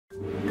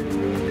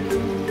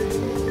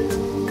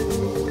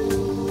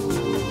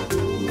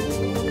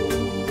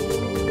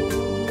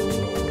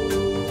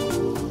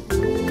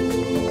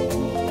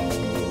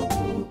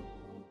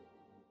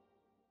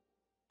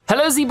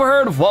DLC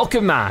Bird,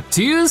 welcome back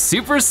to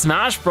Super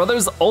Smash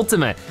Bros.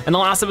 Ultimate. In the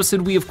last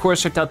episode, we of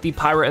course checked out the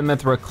Pyra and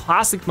Mythra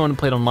classic mode and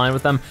played online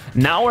with them.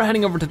 Now we're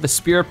heading over to the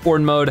Spirit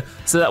Board mode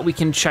so that we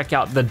can check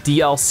out the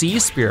DLC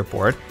Spirit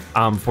Board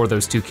for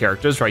those two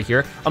characters right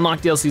here.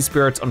 Unlock DLC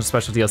spirits on a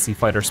special DLC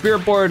fighter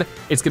Spirit Board.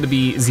 It's gonna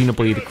be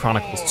Xenoblade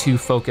Chronicles 2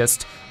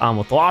 focused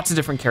with lots of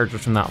different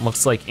characters from that.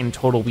 Looks like in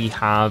total we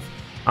have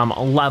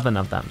 11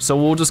 of them. So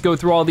we'll just go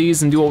through all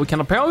these and do what we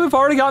can. Apparently we've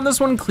already gotten this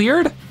one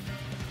cleared.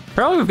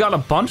 Apparently we've got a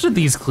bunch of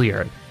these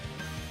cleared.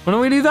 When do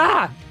we do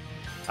that?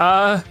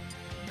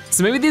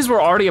 So maybe these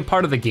were already a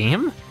part of the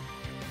game?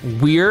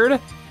 Weird,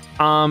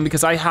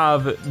 because I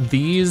have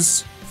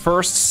these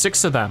first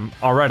 6 of them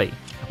already.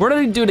 We're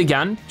gonna do it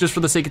again, just for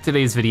the sake of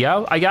today's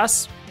video, I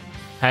guess.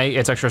 Hey,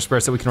 it's extra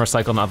spirits that we can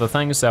recycle and other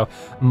things, so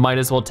might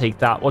as well take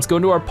that. Let's go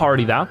into our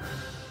party though,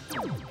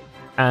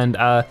 and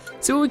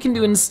see what we can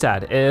do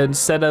instead.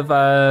 Instead of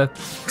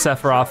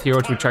Sephiroth here,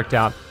 which we checked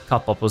out a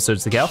couple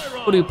episodes ago,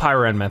 we'll do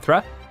Pyra and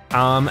Mythra.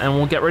 And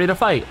we'll get ready to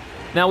fight.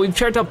 Now we've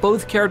checked out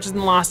both characters in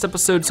the last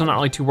episode, so I'm not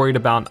really too worried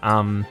about,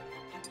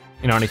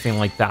 you know, anything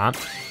like that.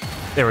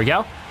 There we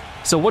go.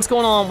 So what's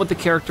going on with the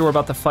character we're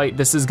about to fight?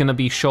 This is gonna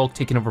be Shulk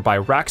taken over by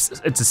Rex.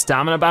 It's a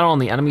stamina battle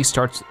and the enemy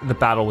starts the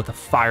battle with a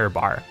fire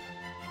bar.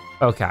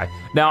 Okay,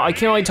 now I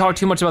can't really talk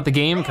too much about the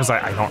game because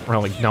I don't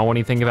really know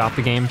anything about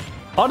the game.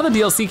 A lot of the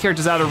DLC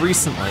characters out of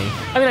recently,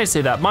 I mean I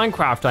say that,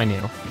 Minecraft I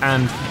knew,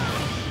 and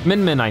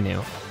Min Min I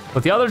knew,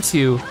 but the other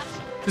two,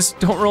 just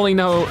don't really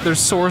know their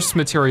source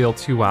material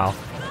too well.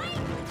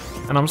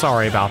 And I'm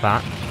sorry about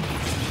that.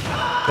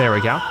 There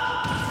we go.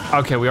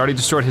 Okay, we already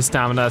destroyed his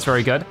stamina, that's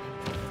very good.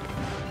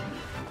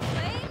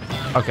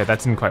 Okay, that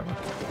didn't quite work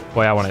the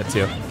way I wanted it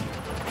to.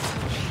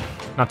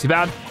 Not too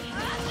bad.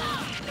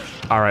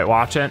 All right,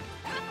 watch it.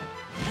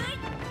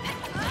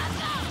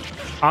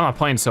 I'm not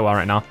playing so well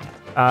right now.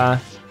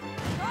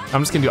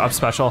 I'm just gonna do up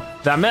special.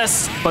 That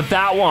missed, but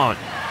that won't.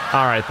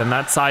 All right, then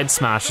that side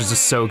smash is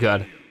just so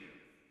good.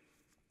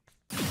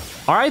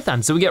 All right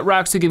then, so we get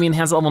Rex who give me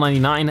enhanced level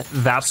 99.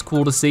 That's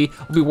cool to see.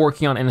 We'll be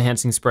working on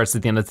enhancing spirits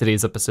at the end of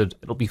today's episode.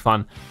 It'll be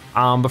fun.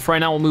 But for right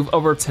now, we'll move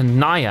over to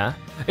Naya.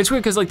 It's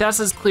weird because like that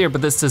says clear,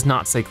 but this does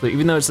not say clear.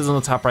 Even though it says on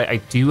the top right, I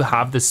do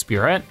have the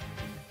spirit.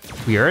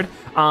 Weird.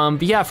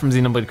 But yeah, from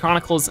Xenoblade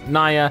Chronicles,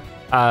 Naya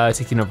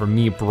taking over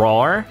me,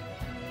 Brawler.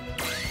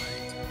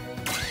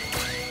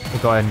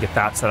 We'll go ahead and get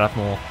that set up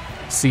and we'll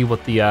see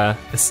what the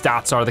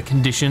stats are, the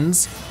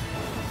conditions.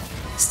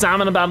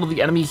 Stamina battle,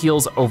 the enemy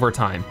heals over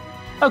time.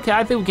 Okay,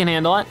 I think we can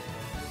handle it.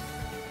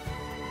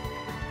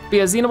 But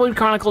yeah, Xenoblade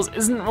Chronicles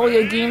isn't really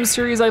a game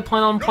series I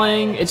plan on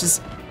playing. It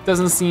just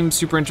doesn't seem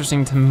super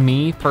interesting to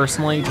me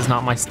personally. It's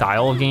not my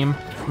style of game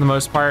for the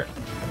most part.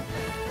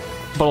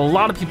 But a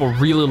lot of people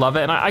really love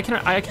it and I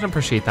can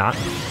appreciate that.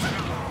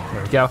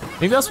 There we go.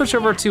 Maybe I'll switch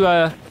over to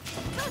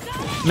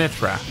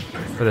Mythra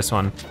for this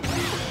one.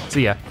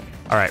 See ya.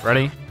 All right,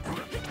 ready?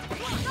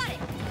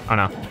 Oh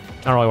no,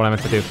 not really what I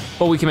meant to do,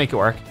 but we can make it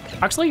work.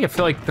 Actually, I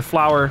feel like the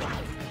flower,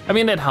 I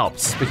mean, it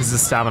helps because the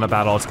stamina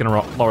battle, it's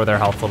gonna lower their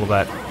health a little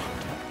bit.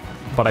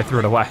 But I threw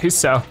it away,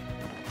 so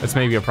that's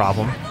maybe a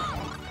problem.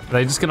 Are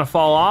they just gonna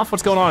fall off?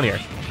 What's going on here?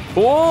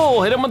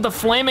 Oh, hit him with the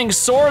flaming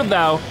sword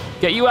though.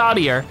 Get you out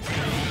of here.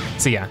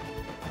 See ya,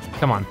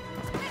 come on.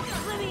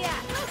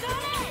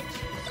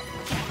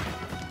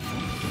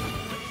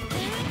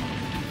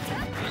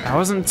 That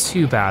wasn't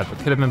too bad, but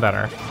could have been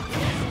better.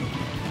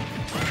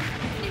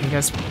 You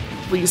guys,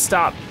 please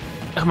stop.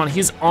 Come on,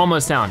 he's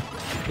almost down.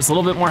 Just a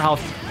little bit more health.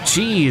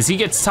 Jeez, he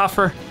gets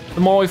tougher the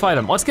more we fight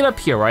him. Let's get up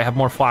here where I have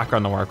more flak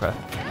run to work with.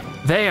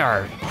 They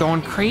are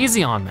going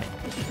crazy on me.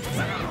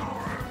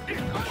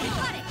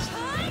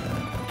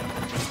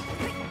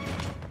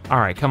 All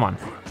right, come on.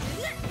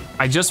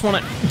 I just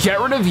wanna get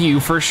rid of you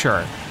for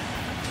sure.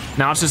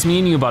 Now it's just me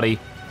and you, buddy.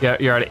 Yeah,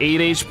 you're at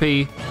 8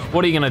 HP.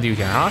 What are you gonna do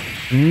here, huh?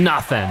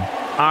 Nothing.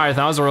 All right,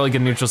 that was a really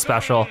good neutral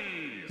special.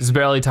 Just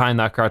barely timed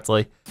that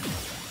correctly.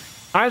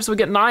 All right, so we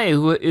get Naya,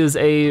 who is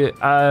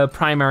a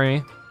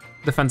primary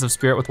defensive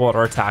spirit with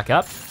water attack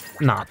up.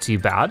 Not too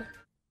bad.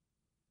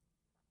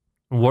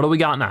 What do we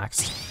got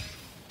next?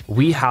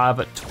 We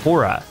have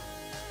Tora,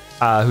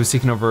 who's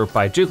taken over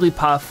by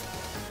Jigglypuff.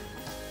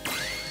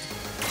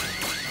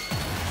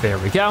 There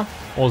we go.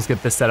 We'll just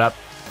get this set up.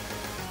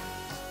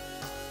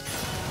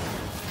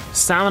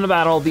 Stamina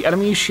battle, the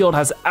enemy shield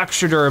has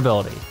extra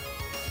durability.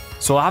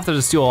 So we'll have to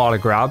just do a lot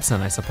of grabs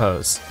then, I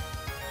suppose.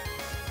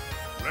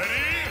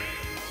 Ready,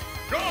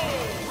 go!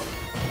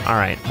 All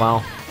right,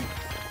 well,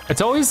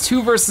 it's always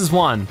 2 versus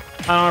 1.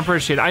 I don't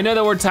appreciate it. I know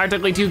that we're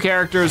technically 2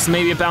 characters,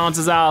 maybe it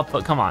balances out,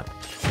 but come on.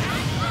 You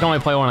can only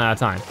play one at a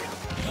time.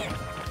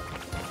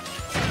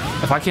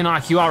 If I can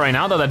knock you out right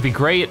now though, that'd be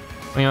great.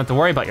 You don't have to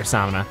worry about your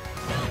stamina.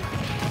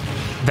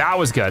 That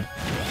was good.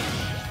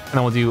 And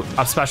then we'll do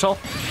up special.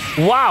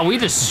 Wow, we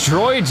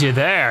destroyed you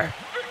there.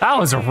 That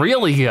was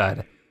really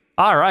good.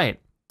 All right.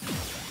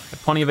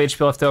 Plenty of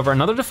HP left over.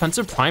 Another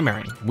defensive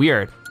primary.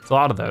 Weird. It's a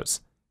lot of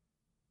those.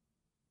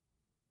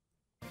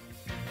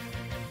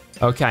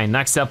 Okay,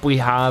 next up we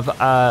have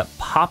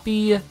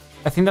Poppy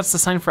I think that's the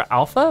sign for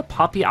Alpha,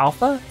 Poppy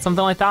Alpha,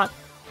 something like that.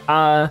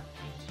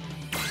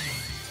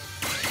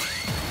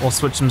 We'll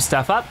switch some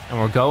stuff up and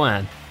we'll go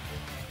in.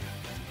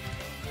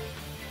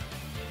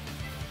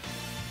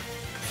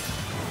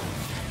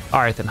 All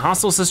right then,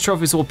 hostile assist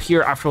trophies will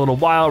appear after a little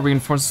while,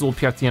 reinforcements will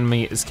appear after the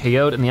enemy is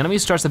KO'd, and the enemy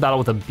starts the battle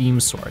with a beam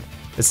sword.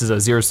 This is a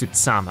Zero Suit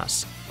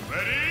Samus.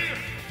 Ready?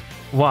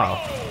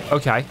 Wow,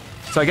 okay.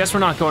 So I guess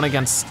we're not going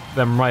against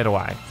them right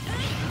away.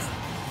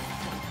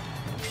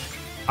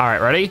 All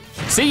right, ready?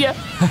 See ya!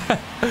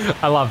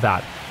 I love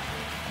that.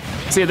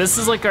 See, this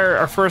is like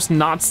our first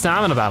not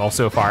stamina battle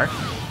so far.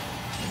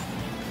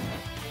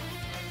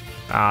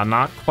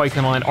 Not quite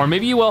gonna land, or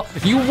maybe you will.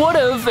 You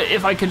would've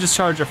if I could just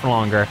charge her for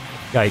longer.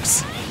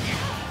 Yikes.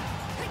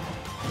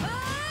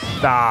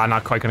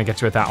 Not quite gonna get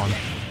you with that one.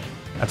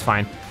 That's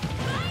fine.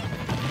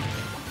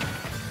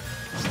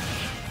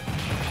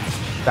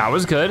 That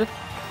was good.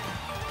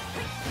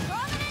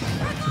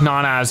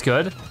 Not as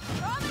good.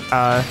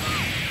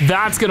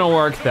 That's gonna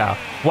work though.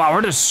 Wow,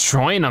 we're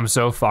destroying them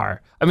so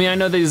far. I mean, I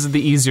know these are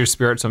the easier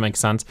spirits, so it makes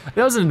sense.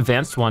 That was an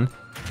advanced one.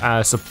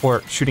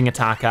 Support shooting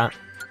attack at.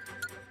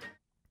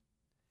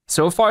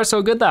 So far,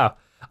 so good though.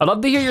 I'd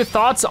love to hear your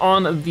thoughts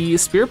on the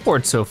spirit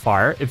board so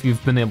far. If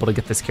you've been able to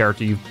get this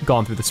character, you've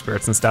gone through the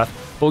spirits and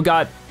stuff. But we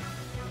got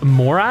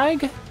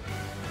Morag.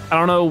 I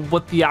don't know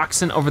what the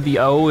accent over the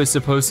O is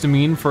supposed to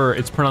mean for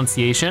its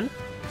pronunciation,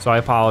 so I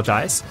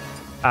apologize.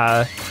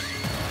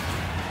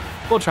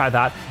 We'll try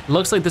that. It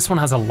looks like this one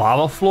has a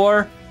lava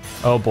floor.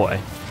 Oh boy.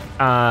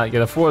 Yeah,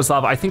 the floor is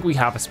lava. I think we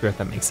have a spirit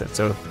that makes it,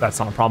 so that's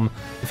not a problem.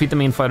 Defeat the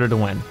main fighter to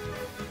win.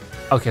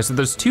 Okay, so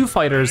there's 2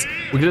 fighters.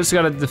 We just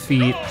gotta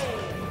defeat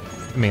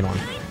the main one.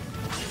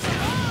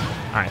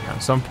 All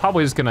right, so I'm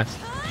probably just gonna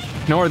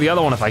ignore the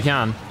other one if I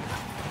can.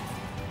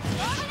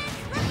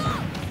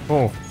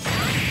 Oh,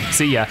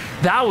 see ya.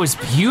 That was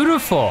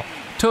beautiful.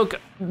 Took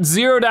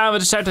 0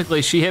 damage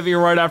technically. She hit me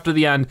right after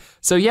the end.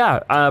 So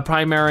yeah,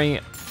 primary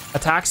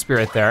attack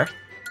spirit there.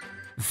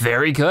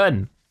 Very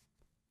good.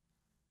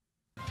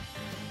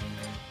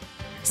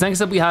 So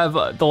next up we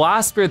have the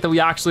last spirit that we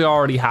actually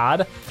already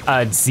had,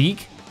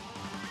 Zeke,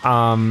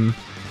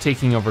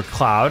 taking over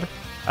Cloud.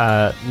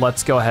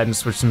 Let's go ahead and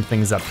switch some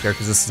things up here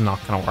because this is not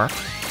gonna work.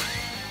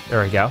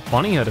 There we go,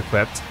 Bunny Hood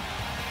equipped.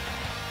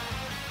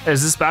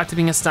 Is this back to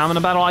being a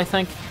stamina battle, I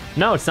think?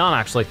 No, it's not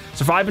actually.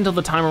 Survive until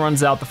the timer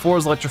runs out, the floor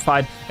is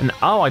electrified, and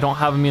oh, I don't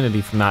have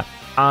immunity from that.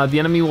 The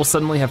enemy will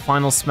suddenly have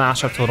final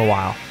smash after a little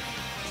while.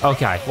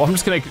 Okay, well I'm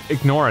just gonna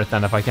ignore it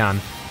then if I can.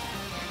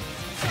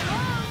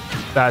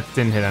 That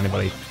didn't hit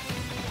anybody.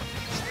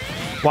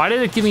 Why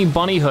did it give me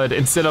Bunny Hood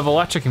instead of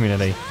electric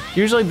immunity?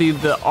 Usually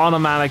the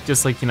automatic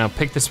just like, you know,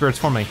 pick the spirits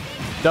for me.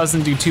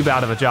 Doesn't do too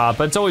bad of a job,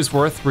 but it's always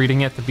worth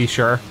reading it to be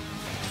sure.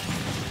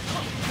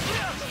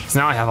 So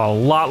now I have a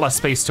lot less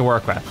space to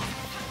work with.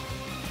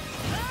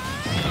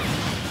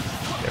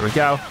 There we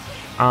go.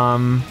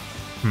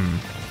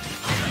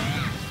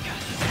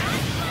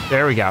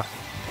 There we go.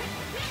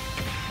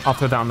 I'll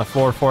throw that on the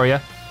floor for you.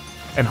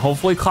 And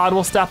hopefully Cloud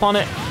will step on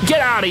it.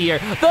 Get out of here.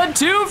 The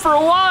 2 for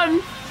 1.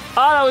 Oh,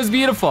 that was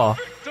beautiful.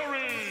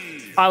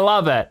 Victory! I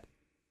love it.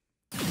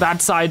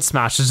 That side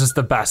smash is just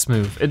the best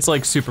move. It's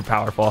like super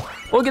powerful.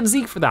 We'll get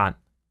Zeke for that.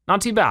 Not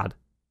too bad.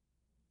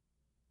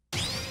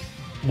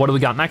 What do we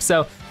got next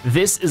though?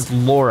 This is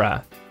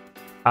Laura,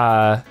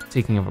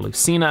 taking over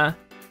Lucina.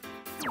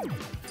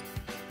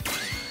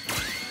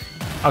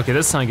 Okay,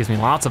 this time gives me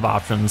lots of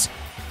options.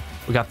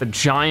 We got the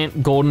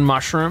giant golden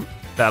mushroom.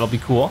 That'll be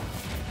cool.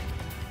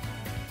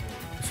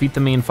 Defeat the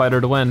main fighter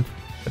to win.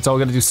 It's all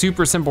gonna do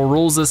super simple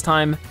rules this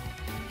time.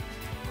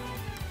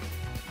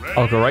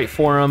 I'll go right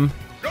for him.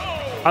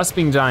 Us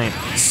being giant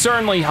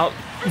certainly helped.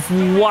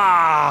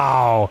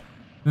 Wow,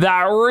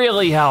 that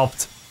really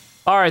helped.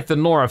 All right,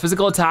 then Laura,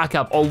 physical attack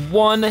up, a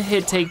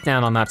 1-hit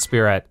takedown on that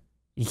spirit.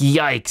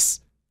 Yikes.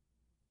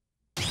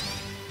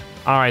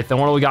 All right, then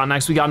what do we got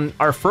next? We got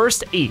our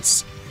first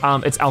ace.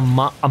 It's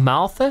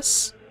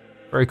Amalthus,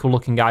 very cool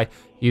looking guy.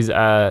 He's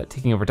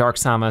taking over Dark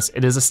Samus.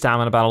 It is a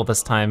stamina battle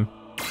this time.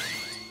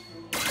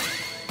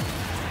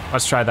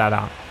 Let's try that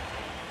out.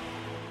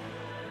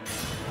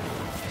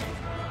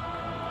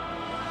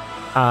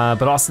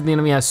 But also the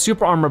enemy has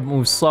super armor but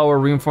moves slower.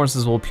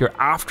 Reinforcements will appear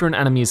after an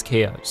enemy is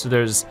KO'd. So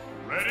there's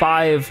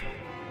 5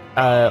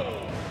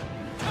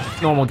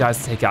 normal guys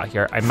to take out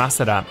here. I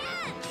messed it up.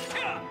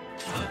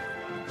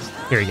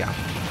 Here you go.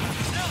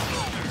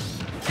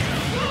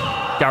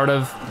 Got rid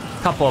of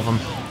a couple of them.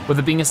 With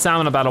it being a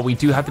stamina battle, we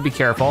do have to be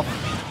careful.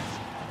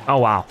 Oh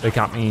wow, they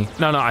got me.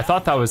 No, I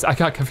thought that was, I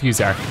got confused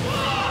there.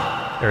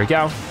 There we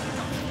go.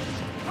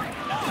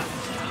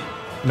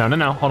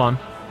 No, hold on.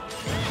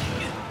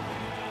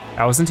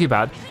 That wasn't too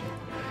bad.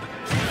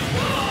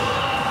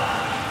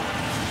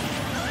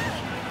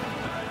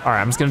 All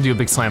right, I'm just gonna do a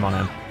big slam on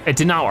him. It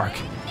did not work.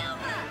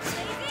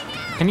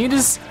 Can you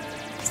just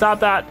stop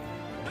that?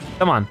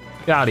 Come on,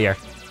 get out of here.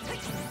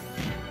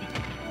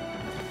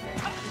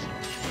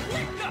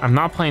 I'm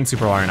not playing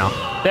super well right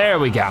now. There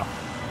we go.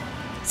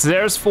 So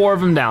there's 4 of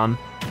them down.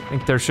 I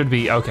think there should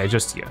be, okay,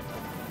 just you.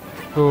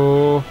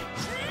 Oh.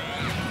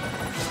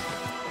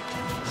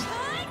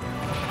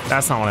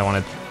 That's not what I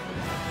wanted.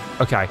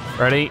 Okay,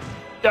 ready?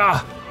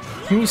 Ah,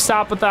 can you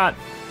stop with that?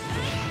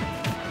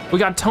 We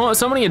got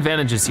so many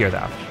advantages here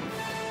though.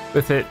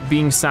 With it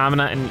being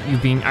stamina and you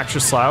being extra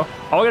slow.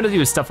 All we gotta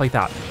do is stuff like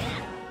that.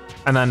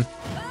 And then,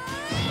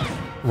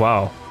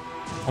 whoa,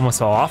 almost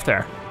fell off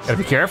there. Gotta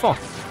be careful.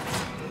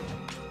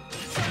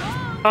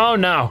 Oh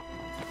no.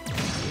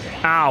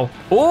 Ow.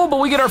 Oh, but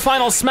we get our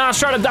final smash,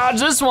 try to dodge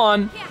this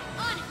one.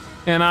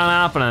 And not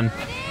happening.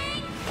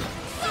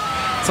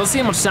 So let's see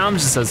how much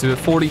damage this does. We have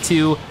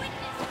 42,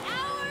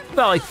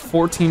 about like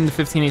 14 to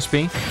 15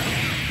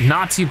 HP.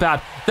 Not too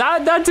bad.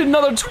 That did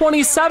another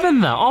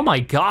 27 though. Oh my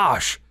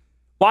gosh.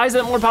 Why is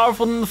it more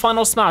powerful than the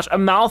final smash? A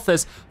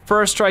Malthus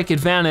first strike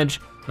advantage.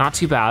 Not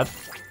too bad.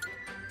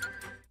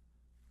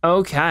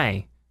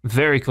 Okay,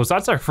 very cool. So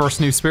that's our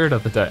first new spirit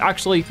of the day.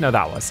 Actually, no,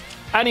 that was.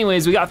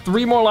 Anyways, we got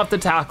 3 more left to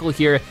tackle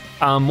here.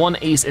 1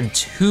 ace and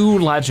 2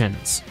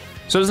 legends.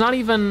 So it's not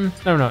even,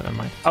 no, never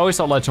mind. I always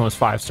thought legend was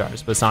 5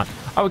 stars, but it's not.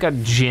 Oh, we got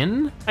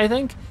Jin, I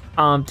think.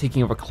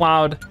 Taking over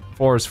Cloud.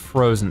 Floor is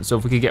frozen. So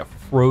if we could get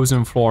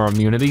frozen floor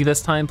immunity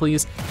this time,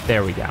 please.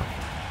 There we go.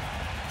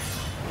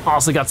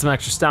 Also got some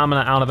extra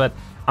stamina out of it.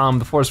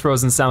 The floor is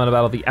frozen, stamina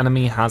battle. The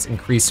enemy has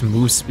increased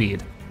move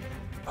speed.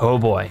 Oh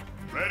boy.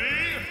 Ready?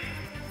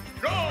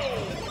 Go!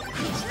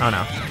 Oh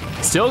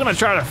no. Still gonna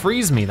try to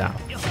freeze me though.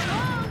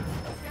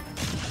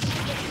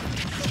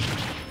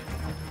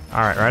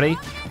 All right, ready?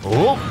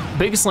 Oh,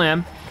 big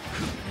slam.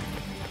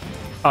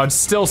 Oh, it's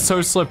still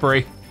so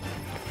slippery.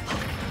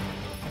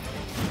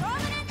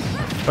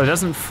 But it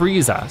doesn't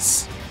freeze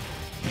us.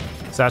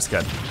 So that's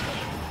good.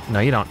 No,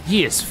 you don't.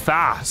 He is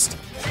fast.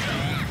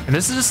 And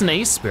this is just an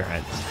ace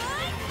spirit.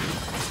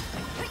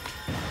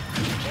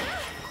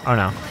 Oh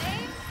no.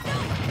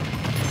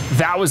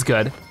 That was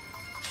good.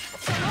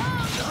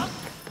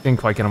 Didn't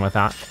quite get him with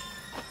that.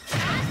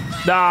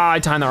 Ah, I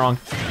timed that wrong.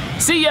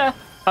 See ya.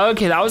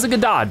 Okay, that was a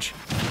good dodge.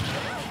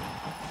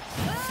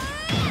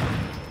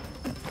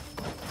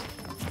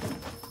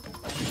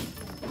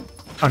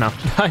 Oh no,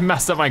 I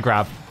messed up my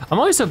grab. I'm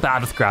always so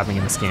bad with grabbing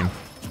in this game.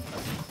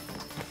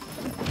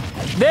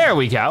 There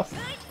we go.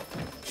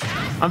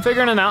 I'm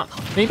figuring it out.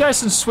 Maybe I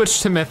should switch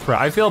to Mythra.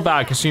 I feel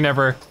bad because she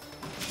never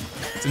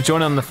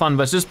joined on the fun,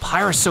 but it's just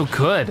Pyra's so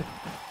good.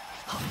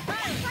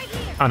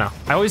 Oh no,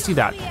 I always do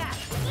that.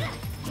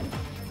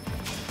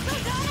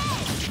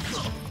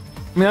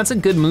 I mean, that's a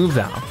good move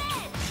though.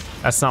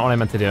 That's not what I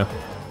meant to do.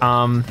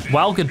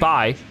 Well,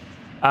 goodbye.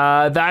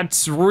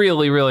 That's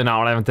really, really not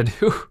what I meant to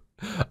do.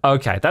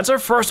 Okay, that's our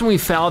first one we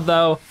failed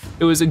though.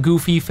 It was a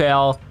goofy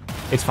fail.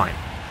 It's fine.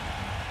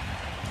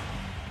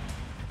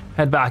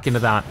 Head back into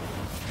that.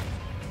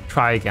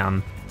 Try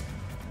again.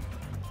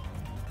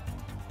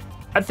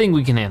 I think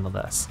we can handle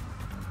this.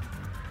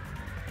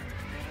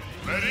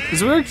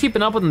 Because we were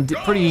keeping up with him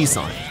pretty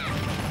easily.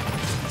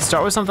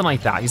 Start with something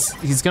like that.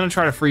 He's gonna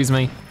try to freeze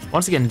me.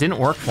 Once again, didn't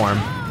work for him.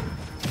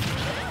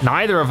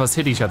 Neither of us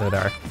hit each other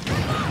there.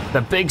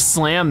 The big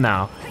slam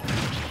now.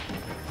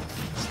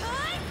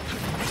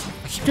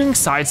 I keep doing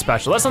side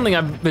special. That's something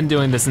I've been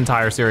doing this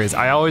entire series.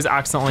 I always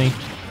accidentally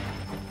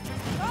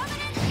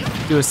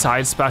do a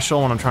side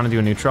special when I'm trying to do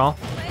a neutral.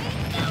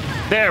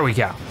 There we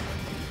go.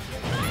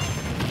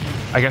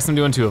 I guess I'm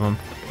doing 2 of them.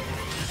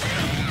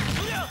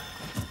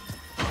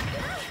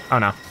 Oh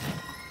no.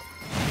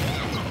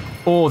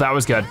 Oh, that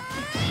was good.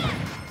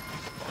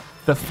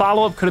 The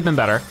follow-up could have been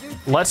better.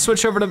 Let's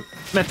switch over to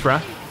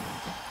Mythra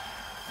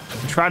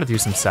and try to do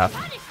some stuff.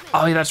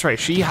 Oh yeah, that's right.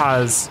 She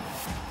has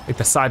like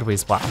the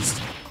sideways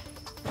blast.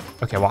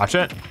 Okay, watch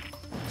it.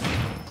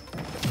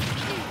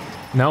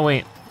 No,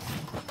 wait.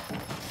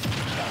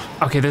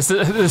 Okay, this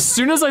is, as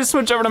soon as I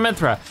switch over to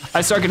Mythra,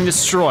 I start getting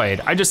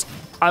destroyed.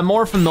 I'm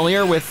more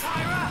familiar with,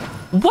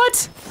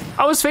 what?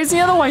 I was facing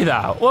the other way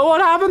though. Well,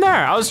 what happened there?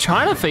 I was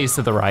trying to face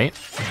to the right.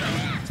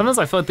 Sometimes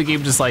I feel like the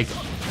game just like,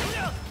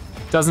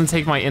 doesn't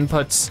take my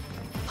inputs.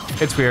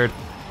 It's weird.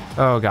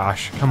 Oh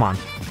gosh, come on.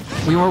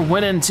 We were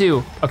winning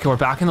too. Okay, we're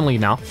back in the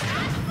lead now.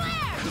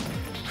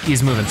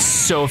 He's moving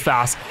so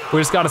fast.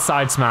 We just got a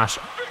side smash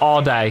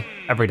all day,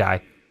 every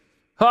day.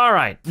 All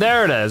right,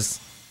 there it is.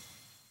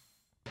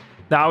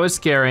 That was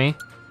scary,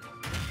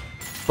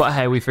 but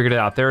hey, we figured it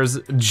out. There's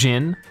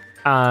Jin.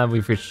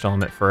 We've reached the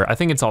limit for, I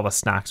think it's all the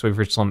snacks we've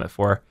reached the limit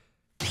for.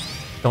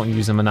 Don't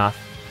use them enough.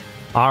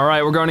 All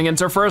right, we're going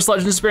against our first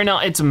Legend Spirit now.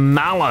 It's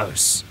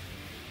Malos.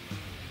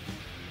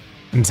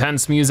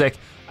 Intense music,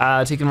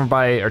 taking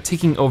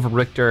over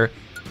Richter.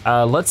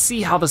 Let's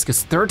see how this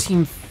goes.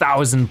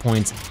 13,000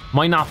 points.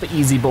 Might not be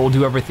easy, but we'll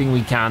do everything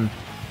we can.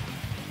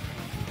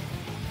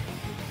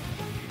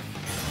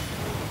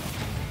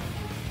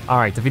 All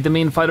right, defeat the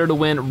main fighter to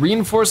win.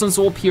 Reinforcements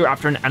will appear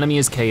after an enemy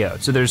is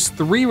KO'd. So there's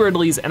 3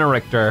 Ridleys and a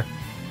Richter.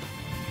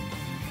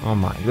 Oh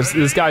my,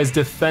 this guy is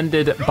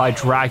defended by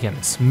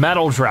dragons,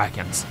 metal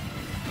dragons.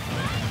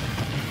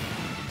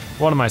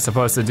 What am I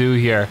supposed to do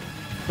here?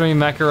 3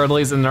 Mecha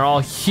Ridleys and they're all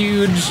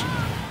huge.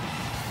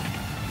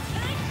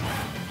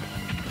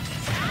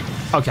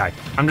 Okay,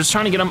 I'm just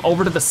trying to get them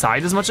over to the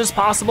side as much as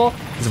possible,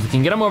 because if we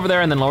can get them over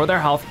there and then lower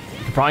their health,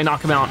 we can probably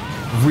knock them out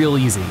real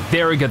easy.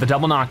 There we go, the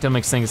double knockdown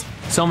makes things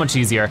so much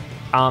easier.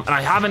 And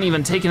I haven't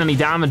even taken any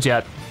damage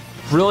yet.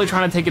 Really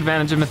trying to take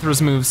advantage of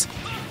Mythra's moves.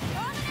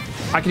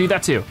 I can do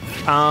that too.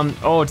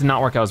 Oh, it did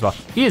not work out as well.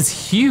 He is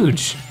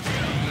huge.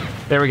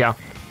 There we go.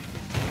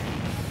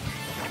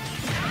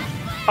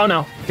 Oh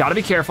no, gotta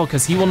be careful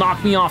because he will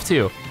knock me off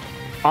too.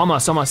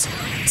 Almost.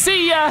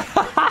 See ya!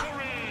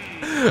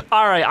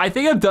 All right, I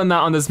think I've done that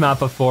on this map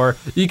before.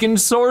 You can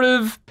sort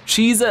of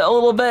cheese it a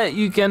little bit.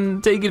 You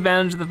can take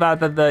advantage of the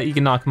fact that you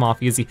can knock him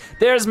off easy.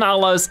 There's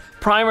Malus,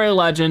 primary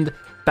legend,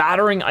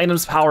 battering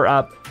items power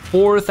up,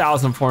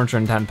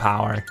 4,410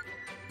 power.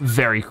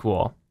 Very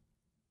cool.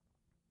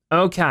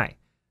 Okay,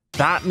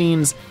 that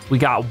means we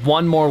got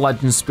one more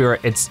legend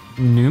spirit. It's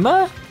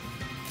Numa?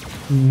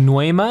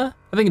 Noema?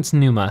 I think it's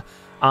Numa.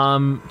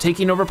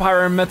 Taking over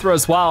Pyra and Mythra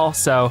as well,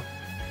 so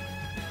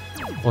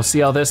we'll see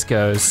how this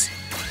goes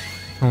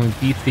when we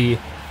beat the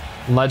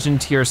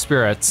legend tier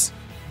spirits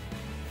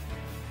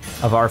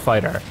of our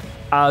fighter.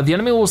 The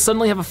enemy will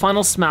suddenly have a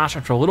final smash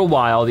after a little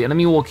while. The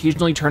enemy will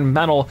occasionally turn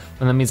metal when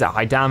the enemy's at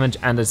high damage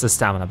and it's a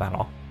stamina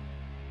battle.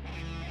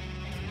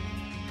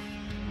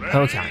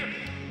 Okay.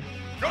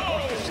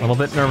 A little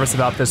bit nervous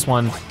about this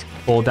one.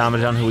 Full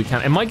damage on who we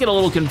can. It might get a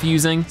little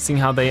confusing seeing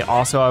how they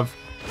also have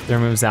their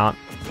moves out.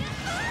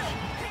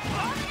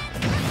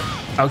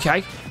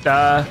 Okay,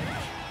 yeah,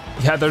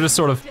 they're just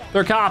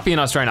they're copying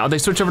us right now. They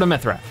switch over to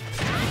Mythra.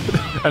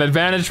 An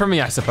advantage for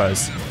me, I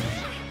suppose.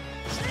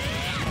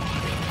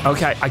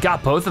 Okay, I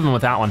got both of them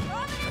with that one.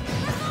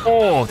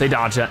 Oh, they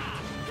dodged it.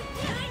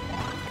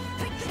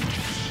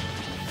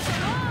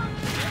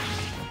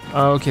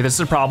 Okay, this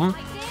is a problem,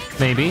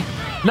 maybe.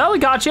 No, we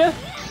got you.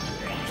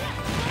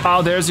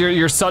 Oh, there's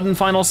your sudden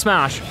final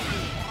smash.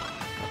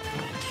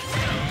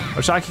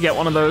 Wish I could get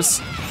one of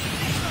those.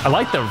 I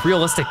like the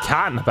realistic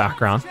cat in the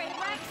background.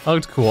 That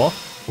looked cool.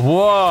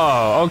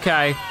 Whoa,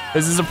 okay,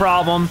 this is a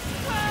problem.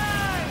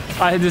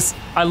 I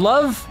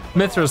love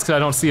Mythra's because I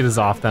don't see it as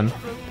often.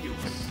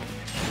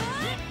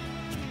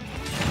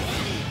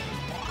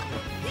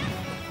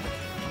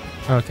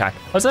 Okay,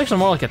 that's actually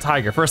more like a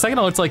tiger. For a second,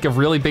 it looks like a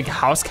really big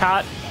house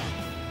cat.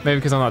 Maybe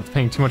because I'm not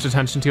paying too much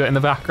attention to it in the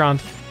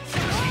background.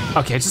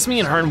 Okay, it's just me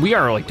and her, and we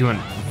are like doing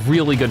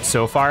really good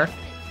so far.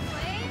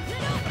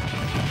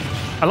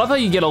 I love how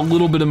you get a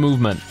little bit of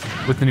movement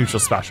with the neutral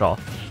special.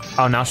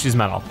 Oh, now she's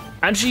metal.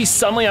 And she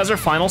suddenly has her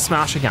final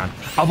smash again.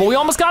 Oh, but we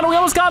almost got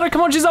her,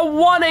 Come on, she's at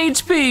 1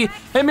 HP.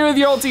 Hit me with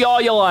your ulti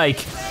all you like.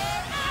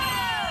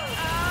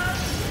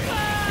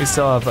 We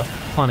still have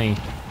plenty.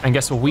 And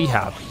guess what we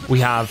have? We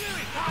have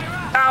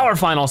our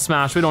final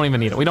smash. We don't even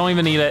need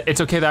it.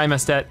 It's okay that I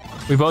missed it.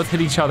 We both hit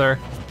each other.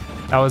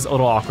 That was a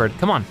little awkward.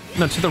 Come on,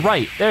 no, to the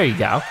right. There you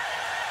go.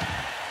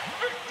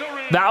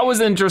 That was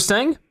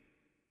interesting.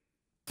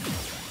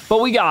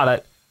 But we got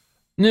it.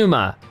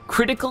 Numa,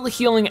 critical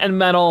healing and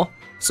metal,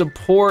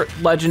 support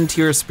legend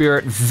tier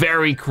spirit,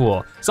 very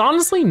cool. It's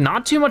honestly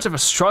not too much of a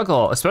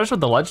struggle, especially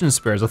with the legend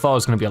spirits. I thought it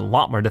was gonna be a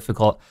lot more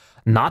difficult.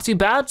 Not too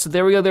bad, so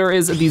there we go. There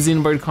is the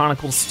Xenoblade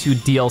Chronicles 2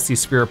 DLC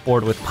spirit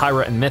board with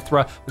Pyra and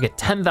Mythra. We get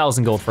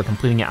 10,000 gold for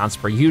completing it as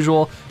per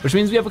usual, which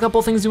means we have a couple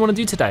of things we wanna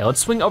do today.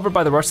 Let's swing over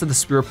by the rest of the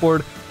spirit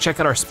board,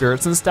 check out our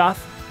spirits and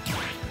stuff.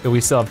 But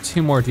we still have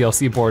 2 more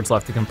DLC boards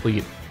left to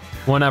complete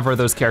whenever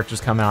those characters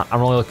come out.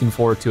 I'm really looking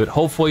forward to it.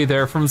 Hopefully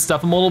they're from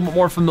stuff I'm a little bit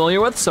more familiar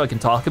with so I can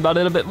talk about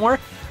it a bit more.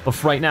 But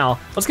for right now,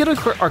 let's get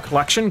our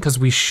collection because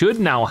we should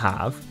now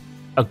have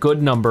a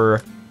good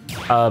number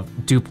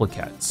of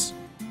duplicates,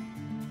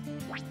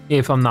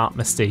 if I'm not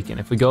mistaken.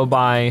 If we go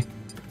by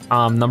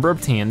number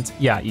obtained,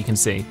 yeah, you can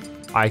see,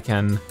 I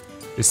can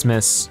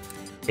dismiss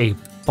a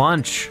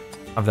bunch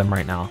of them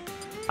right now.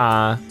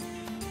 A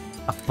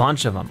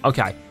bunch of them,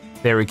 okay,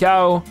 there we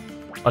go.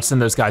 Let's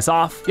send those guys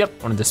off.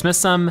 Yep, wanna dismiss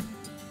them.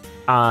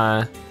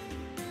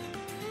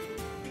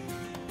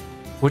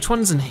 Which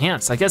one's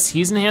enhanced? I guess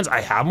he's enhanced.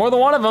 I have more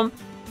than one of them.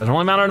 Doesn't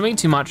really matter to me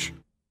too much.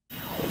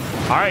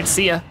 All right,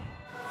 see ya.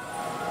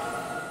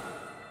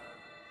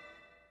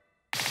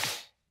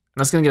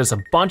 That's gonna get us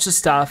a bunch of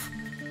stuff.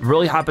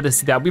 Really happy to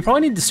see that. We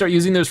probably need to start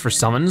using those for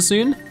summons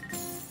soon.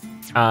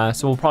 So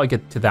we'll probably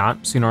get to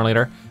that sooner or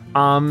later.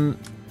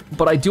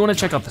 But I do wanna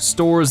check out the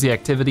stores, the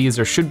activities.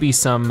 There should be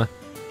some,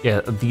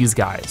 yeah, these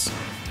guys.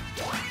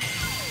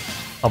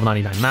 Level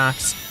 99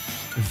 max,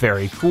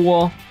 very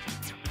cool.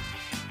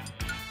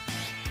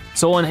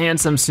 So we'll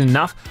enhance them soon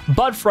enough,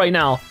 but for right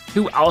now,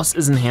 who else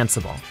is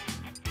enhanceable?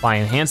 By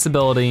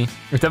enhanceability,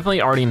 there's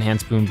definitely already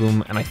enhanced Boom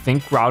Boom, and I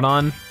think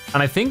Groudon,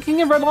 and I think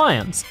King of Red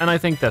Lions, and I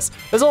think this.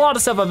 There's a lot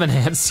of stuff I've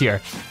enhanced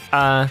here.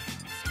 But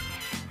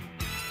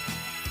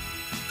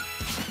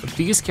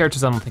these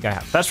characters I don't think I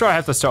have. That's where I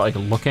have to start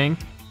like looking.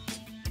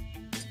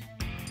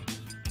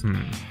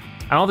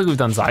 I don't think we've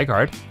done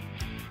Zygarde.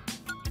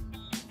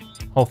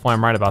 Hopefully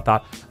I'm right about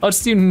that.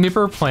 Let's do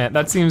Nipper Plant,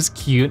 that seems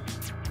cute.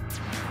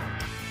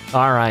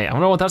 All right, I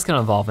wonder what that's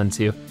gonna evolve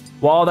into.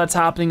 While that's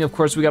happening, of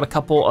course, we got a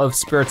couple of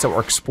spirits that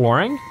we're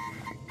exploring.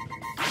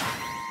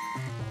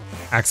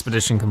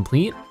 Expedition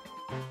complete.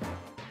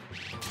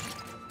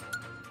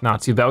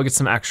 Not too bad, we get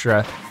some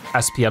extra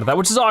SP out of that,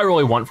 which is all I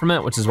really want from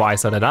it, which is why I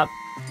set it up.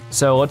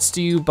 So let's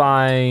do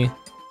by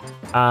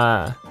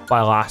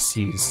last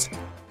used.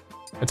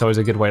 It's always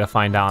a good way to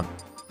find out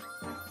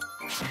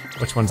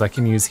which ones I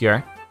can use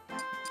here.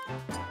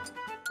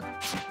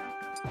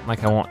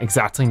 Like I won't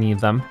exactly need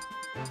them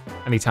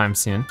anytime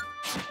soon.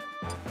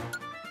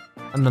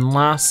 And then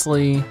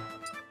lastly,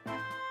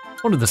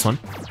 we'll do this one.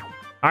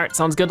 All right,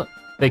 sounds good.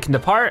 They can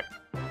depart.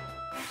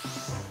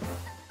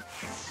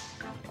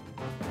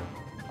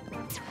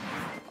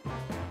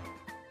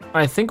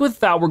 I think with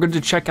that, we're good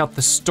to check out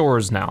the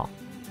stores now.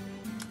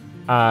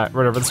 Right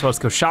over this way, let's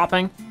go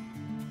shopping.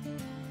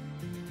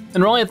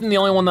 And really, I think the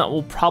only one that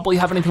will probably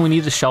have anything we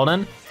need is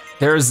Sheldon.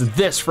 There's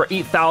this for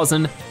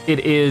 8,000. It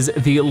is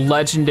the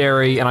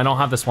legendary, and I don't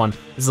have this one.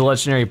 This is the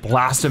legendary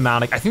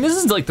Blastomatic. I think this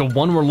is like the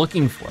one we're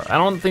looking for. I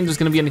don't think there's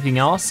gonna be anything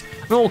else.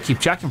 I mean, we'll keep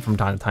checking from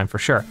time to time for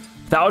sure.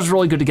 That was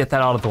really good to get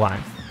that out of the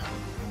line.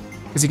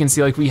 Because you can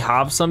see like we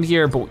have some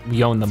here, but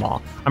we own them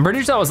all. I'm pretty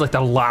sure that was like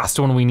the last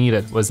one we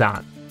needed was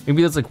that.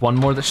 Maybe there's like one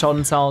more that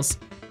Sheldon sells.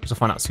 We'll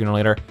find out sooner or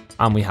later.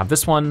 We have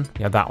this one,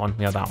 we have that one,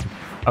 we have that one.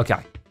 Okay,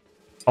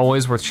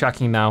 always worth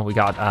checking now. We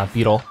got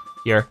Beetle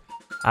here.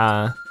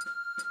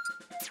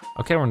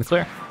 Okay, we're in the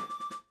clear.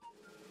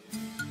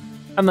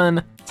 And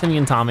then Timmy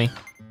and Tommy.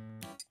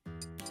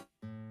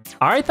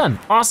 All right then,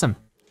 awesome.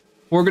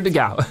 We're good to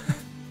go.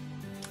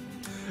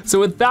 So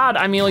with that,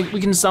 I mean, like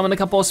we can summon a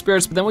couple of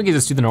spirits, but then we can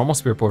just do the normal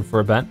spirit board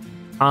for a bit.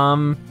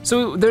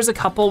 So there's a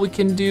couple we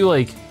can do.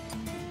 Like,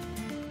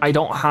 I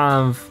don't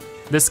have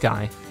this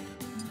guy,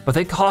 but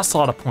they cost a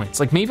lot of points.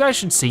 Like maybe I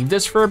should save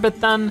this for a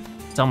bit then,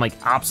 so I'm like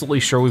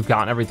absolutely sure we've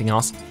gotten everything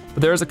else.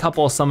 But there's a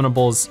couple of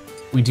summonables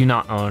we do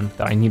not own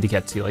that I need to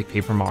get to, like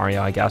Paper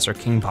Mario, I guess, or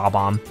King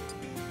Bob-omb.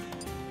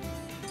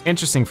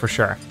 Interesting for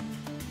sure.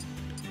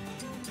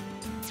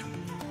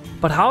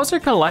 But how's our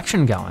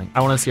collection going?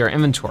 I wanna see our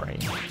inventory.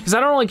 Because I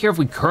don't really care if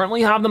we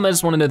currently have them, I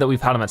just wanna know that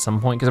we've had them at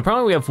some point, because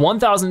apparently we have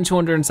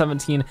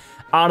 1,217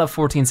 out of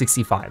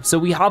 1,465. So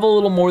we have a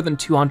little more than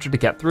 200 to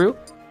get through.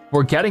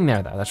 We're getting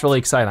there though, that's really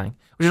exciting.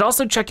 We should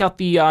also check out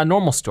the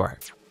normal store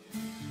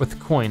with the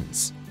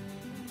coins.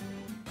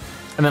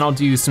 And then I'll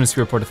do some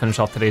spirit board to finish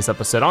off today's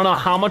episode. I don't know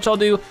how much I'll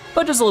do,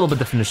 but just a little bit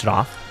to finish it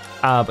off.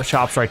 But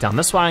shop's right down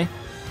this way.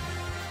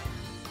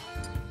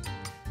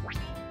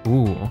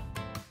 Ooh,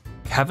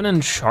 Kevin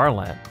and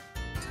Charlotte.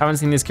 Haven't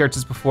seen these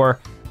characters before.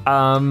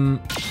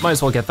 Might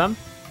as well get them.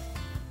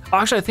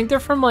 Actually, I think they're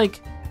from like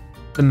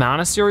the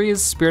Mana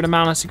series, Spirit of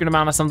Mana, Secret of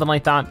Mana, something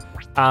like that.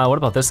 What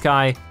about this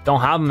guy?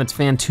 Don't have him, it's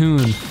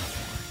Fantoon.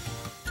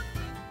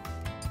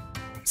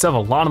 Still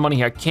have a lot of money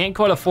here. I can't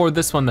quite afford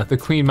this one, the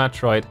Queen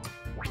Metroid.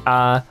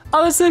 Oh,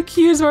 that's so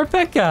cute,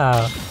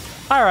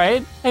 Morpeko. All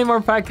right, hey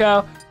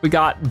Morpeko. We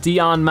got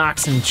Dion,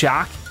 Max, and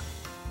Jack.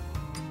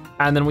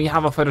 And then we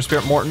have a Fighter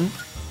Spirit Morton.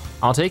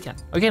 I'll take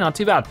it. Okay, not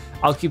too bad.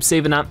 I'll keep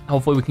saving that.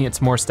 Hopefully we can get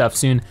some more stuff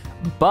soon,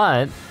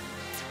 but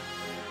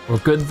we're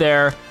good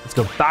there. Let's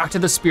go back to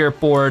the spirit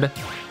board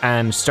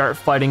and start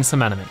fighting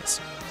some enemies.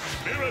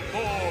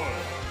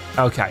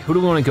 Okay, who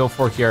do we wanna go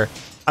for here?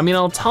 I mean,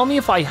 it'll tell me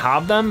if I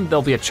have them.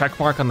 There'll be a check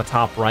mark on the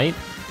top right,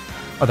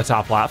 or the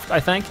top left, I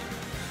think.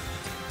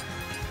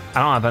 I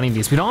don't have any of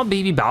these. We don't have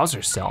Baby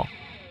Bowser still.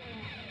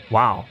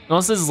 Wow,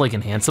 unless this is like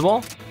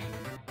enhanceable.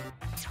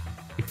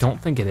 I don't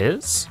think it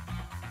is.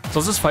 So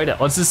let's just fight it.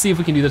 Let's just see if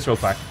we can do this real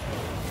quick.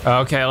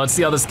 Okay, let's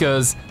see how this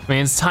goes. I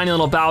mean, it's tiny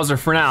little Bowser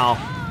for now.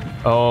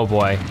 Oh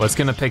boy, what's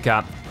gonna pick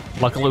up?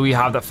 Luckily we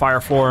have that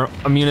Fire Floor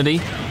immunity.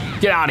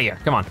 Get out of here,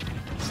 come on.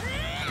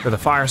 Or the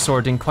Fire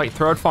Sword didn't quite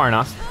throw it far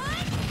enough.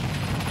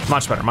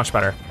 Much better, much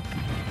better.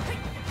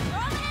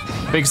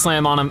 Big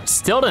slam on him,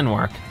 still didn't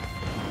work.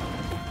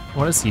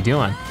 What is he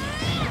doing?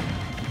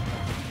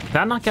 Did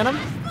that not get him?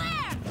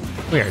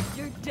 Weird.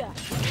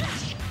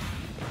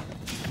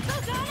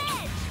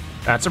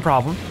 That's a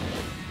problem.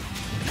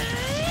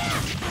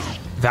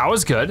 That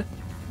was good.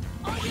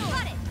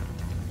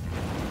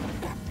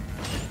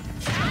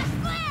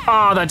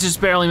 Oh, that just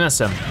barely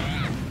missed him.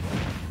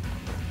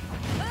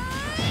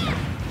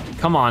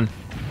 Come on.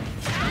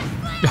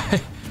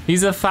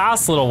 He's a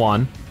fast little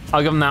one.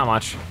 I'll give him that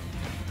much.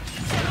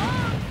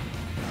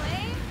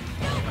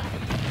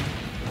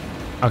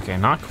 Okay,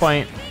 not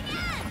quite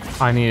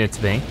how I need it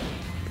to be.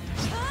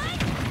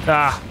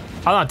 Ah,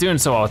 I'm not doing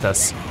so well with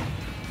this.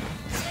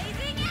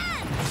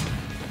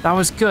 That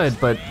was good,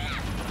 but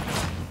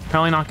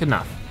probably not good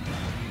enough.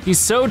 He's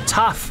so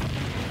tough.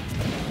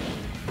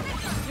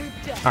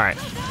 All right,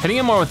 hitting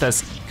him more with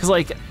this, because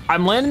like,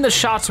 I'm landing the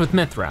shots with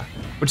Mythra,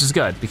 which is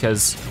good,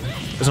 because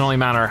it doesn't really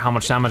matter how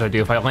much damage I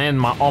do. If I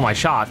land all my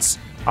shots,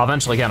 I'll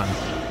eventually get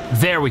him.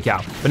 There we go.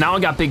 But now I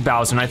got Big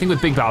Bowser, and I think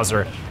with Big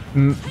Bowser,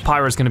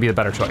 Pyra's gonna be the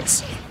better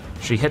choice.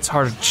 She hits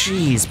harder,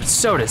 jeez, but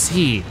so does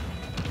he.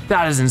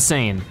 That is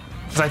insane.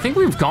 Because I think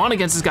we've gone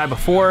against this guy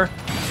before.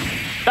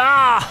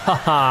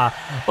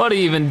 Ah, what do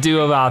you even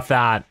do about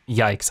that?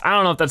 Yikes, I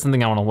don't know if that's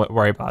something I wanna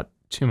worry about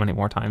too many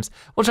more times.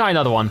 We'll try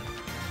another one.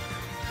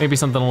 Maybe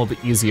something a little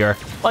bit easier.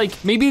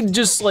 Like, maybe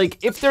just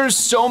like, if there's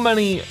so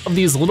many of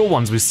these little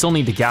ones we still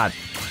need to get,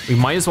 we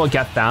might as well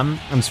get them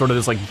and sort of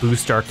just like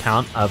boost our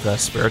count of the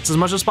spirits as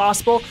much as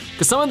possible,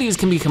 because some of these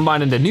can be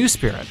combined into new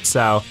spirits,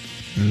 so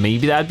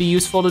maybe that'd be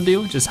useful to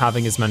do, just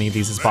having as many of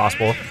these as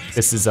possible.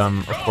 This is,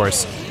 of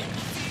course,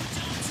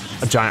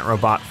 a giant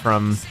robot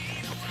from,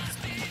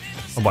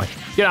 oh boy,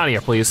 get out of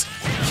here, please.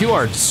 You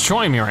are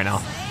destroying me right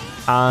now.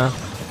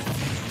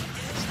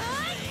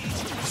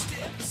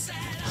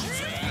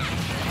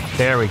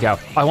 There we go.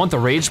 I want the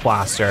Rage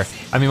Blaster.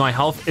 I mean, my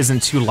health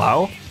isn't too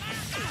low,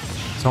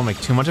 so it won't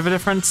make too much of a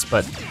difference,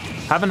 but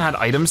haven't had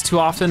items too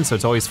often, so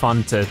it's always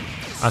fun to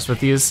mess with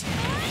these.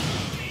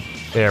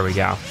 There we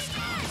go.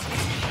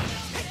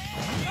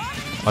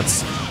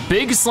 Let's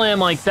big slam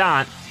like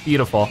that,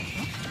 beautiful.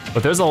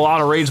 But there's a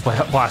lot of Rage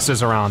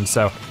Blasters around,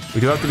 so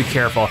we do have to be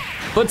careful.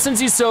 But since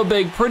he's so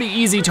big, pretty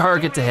easy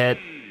target to hit.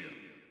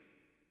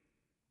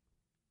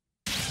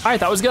 All right,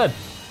 that was good.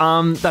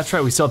 That's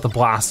right, we still have to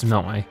blast him,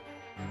 don't we?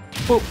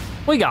 Well,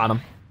 we got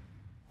him.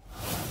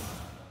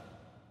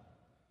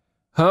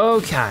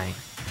 Okay,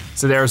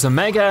 so there's a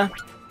Mega.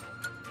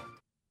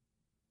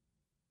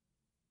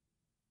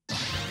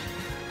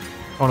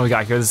 What do we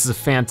got here? This is a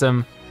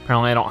Phantom.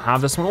 Apparently I don't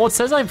have this one. Well, it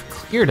says I've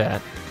cleared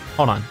it.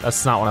 Hold on,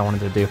 that's not what I wanted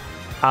to do.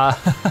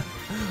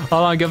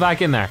 Hold on, go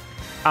back in there.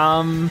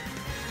 Yeah,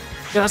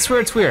 that's where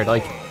it's weird.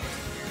 Like,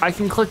 I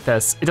can click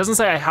this. It doesn't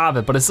say I have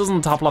it, but it says on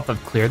the top left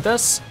I've cleared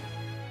this.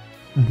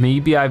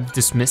 Maybe I've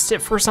dismissed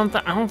it for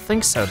something? I don't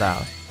think so though.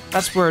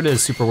 That's where it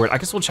is, super weird. I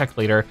guess we'll check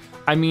later.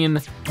 I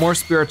mean, more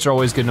spirits are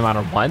always good no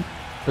matter what,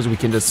 because we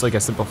can just, like I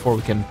said before,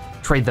 we can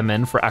trade them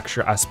in for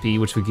extra SP,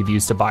 which we could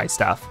use to buy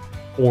stuff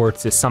or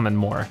to summon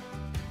more.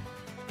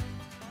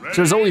 So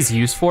there's always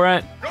use for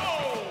it.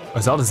 Oh,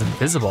 Zelda's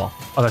invisible.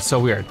 Oh, that's so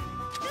weird.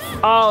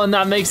 Oh, and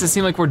that makes it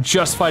seem like we're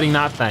just fighting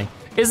that thing.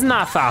 Isn't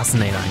that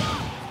fascinating?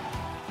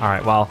 All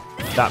right, well,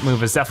 that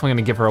move is definitely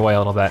gonna give her away a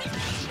little bit.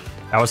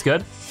 That was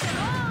good.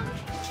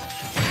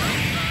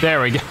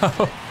 There we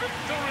go.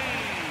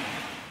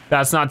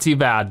 That's not too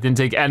bad. Didn't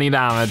take any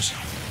damage.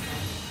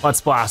 Let's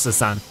blast this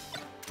then.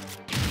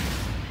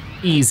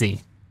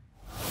 Easy.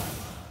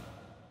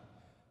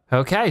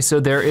 Okay, so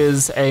there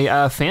is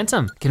a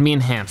Phantom, can be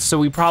enhanced. So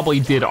we probably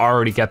did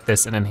already get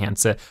this and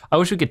enhance it. I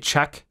wish we could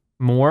check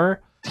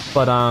more,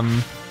 but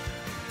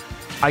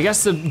I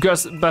guess the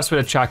best way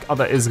to check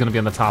that is gonna be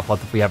on the top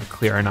left if we have it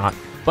clear or not.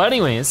 But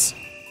anyways,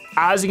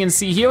 as you can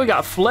see here, we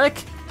got Flick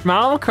from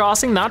Animal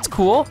Crossing, that's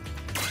cool.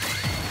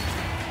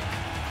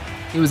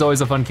 He was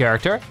always a fun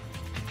character.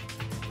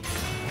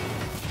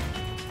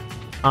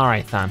 All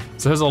right then,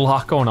 so there's a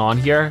lot going on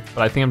here,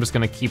 but I think I'm just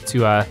gonna keep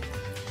to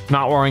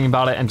not worrying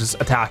about it and just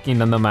attacking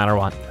them no matter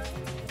what.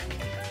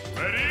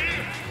 Ready?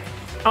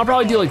 I'll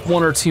probably do like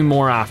one or two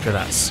more after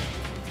this.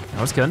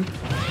 That was good.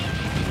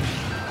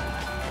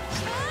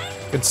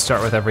 Good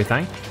start with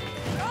everything.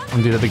 I'm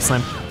gonna do the big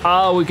slam.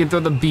 Oh, we can throw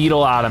the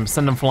beetle at him,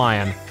 send him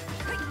flying.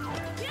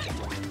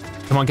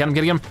 Come on, get him,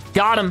 get him.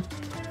 Got him,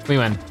 we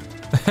win.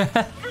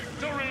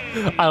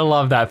 I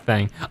love that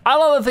thing. I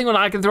love the thing when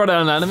I can throw it at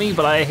an enemy,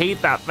 but I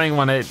hate that thing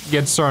when it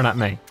gets thrown at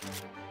me.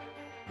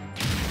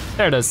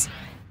 There it is.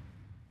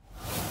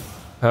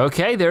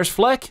 Okay, there's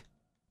Flick.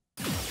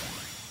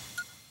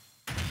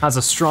 Has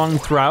a strong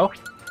throw,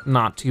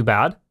 not too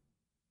bad.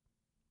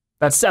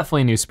 That's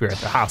definitely a new spirit,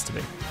 there has to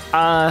be.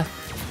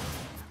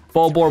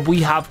 Bulborb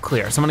we have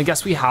clear, so I'm gonna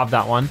guess we have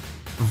that one.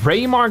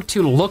 Ray Mark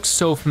II looks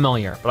so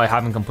familiar, but I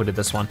haven't completed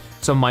this one,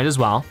 so might as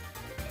well.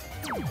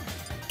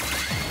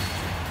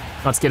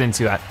 Let's get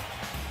into it.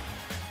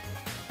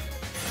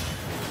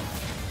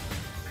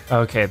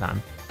 Okay then.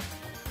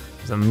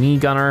 There's a Mii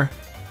Gunner.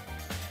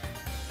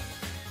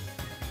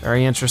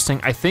 Very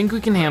interesting. I think we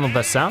can handle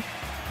this out.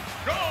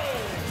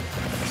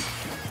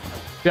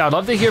 Yeah, I'd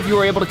love to hear if you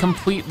were able to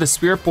complete the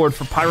spirit board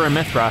for Pyra and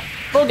Mythra.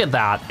 Look at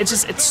that,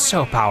 it's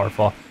so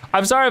powerful.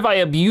 I'm sorry if I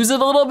abuse it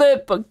a little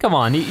bit, but come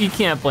on, you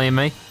can't blame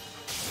me.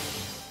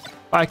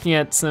 I can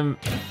get some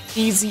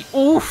easy,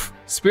 oof,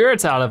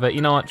 spirits out of it.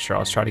 You know what, sure,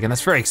 let's try it again.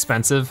 That's very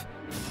expensive.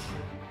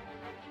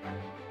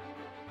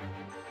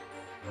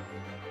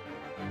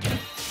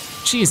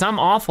 Jeez, I'm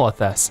awful at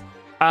this.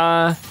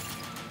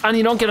 And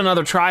you don't get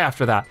another try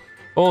after that.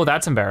 Oh,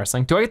 that's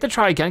embarrassing. Do I get to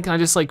try again? Can I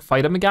just like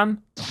fight him again?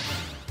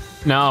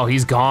 No,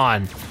 he's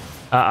gone.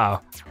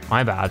 Uh-oh,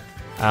 my bad.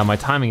 My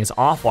timing is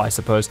awful, I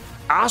suppose.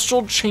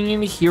 Astral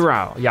Chain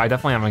Hero. Yeah, I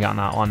definitely haven't gotten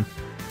that one.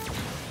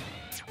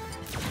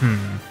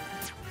 I'm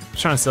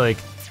trying to say like,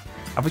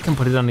 have we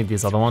completed any of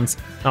these other ones?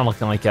 Not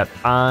looking like it.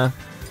 I'll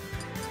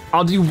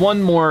do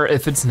one more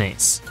if it's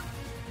nice.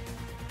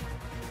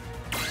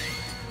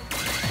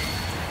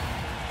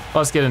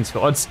 Let's get into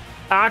it. Let's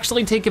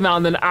actually take him out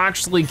and then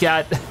actually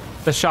get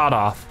the shot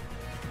off.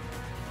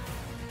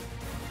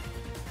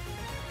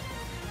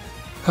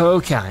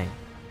 Okay.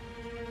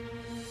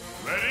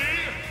 Ready?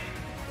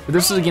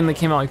 This is a game that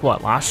came out like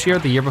what, last year,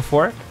 the year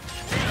before?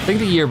 I think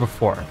the year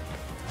before.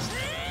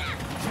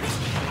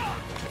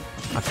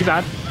 Not too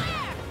bad.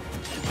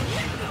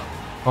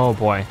 Oh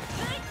boy.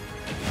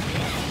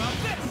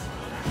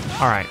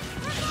 All right,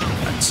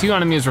 got two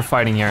enemies we're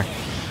fighting here.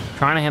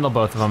 Trying to handle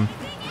both of them.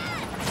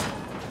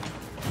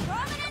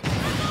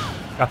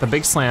 Got the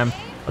big slam.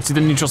 Let's do the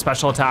neutral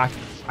special attack.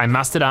 I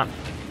messed it up.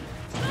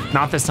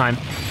 Not this time.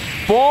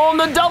 Boom,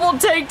 the double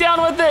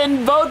takedown with it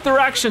in both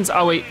directions.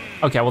 Oh wait,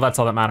 okay, well that's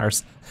all that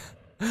matters.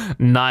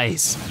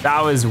 Nice,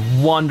 that was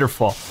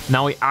wonderful.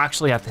 Now we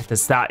actually have to hit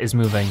this. That is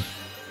moving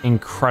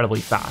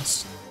incredibly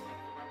fast.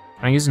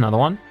 Can I use another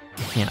one?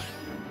 I can't.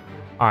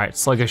 All right,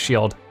 Sluggish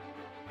Shield.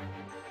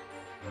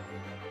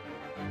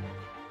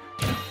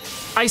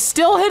 I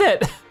still hit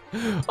it.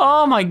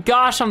 Oh my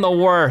gosh, I'm the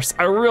worst.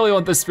 I really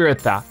want the Spirit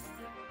Theft.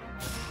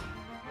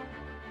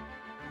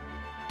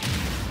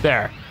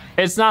 There,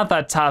 it's not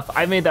that tough.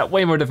 I made that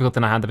way more difficult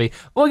than I had to be.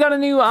 Well, we got a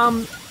new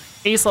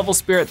ace level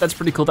Spirit. That's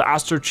pretty cool. The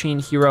Astro Chain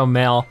Hero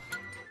Male.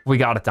 We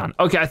got it done.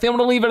 Okay, I think I'm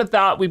gonna leave it at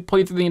that. We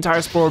played through the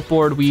entire sport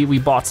board. We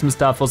bought some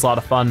stuff, it was a lot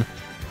of fun.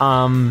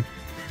 I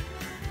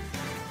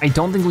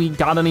don't think we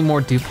got any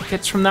more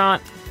duplicates from that.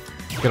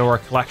 Go to our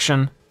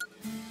collection.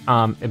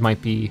 It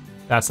might be,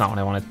 that's not what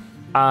I wanted.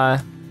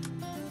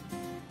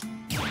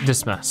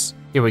 Dismiss,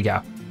 here we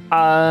go.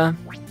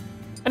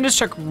 And just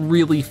check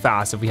really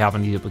fast if we have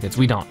any duplicates.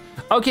 We don't.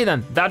 Okay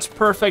then, that's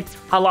perfect.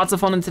 Had lots of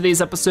fun in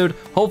today's episode.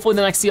 Hopefully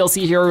the next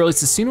DLC hero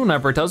releases soon.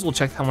 Whenever it does, we'll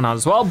check that one out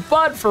as well.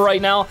 But for right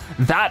now,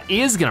 that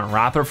is gonna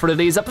wrap it for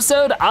today's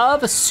episode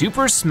of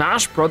Super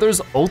Smash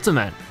Bros.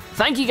 Ultimate.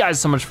 Thank you guys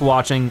so much for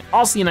watching.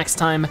 I'll see you next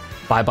time.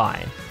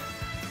 Bye-bye.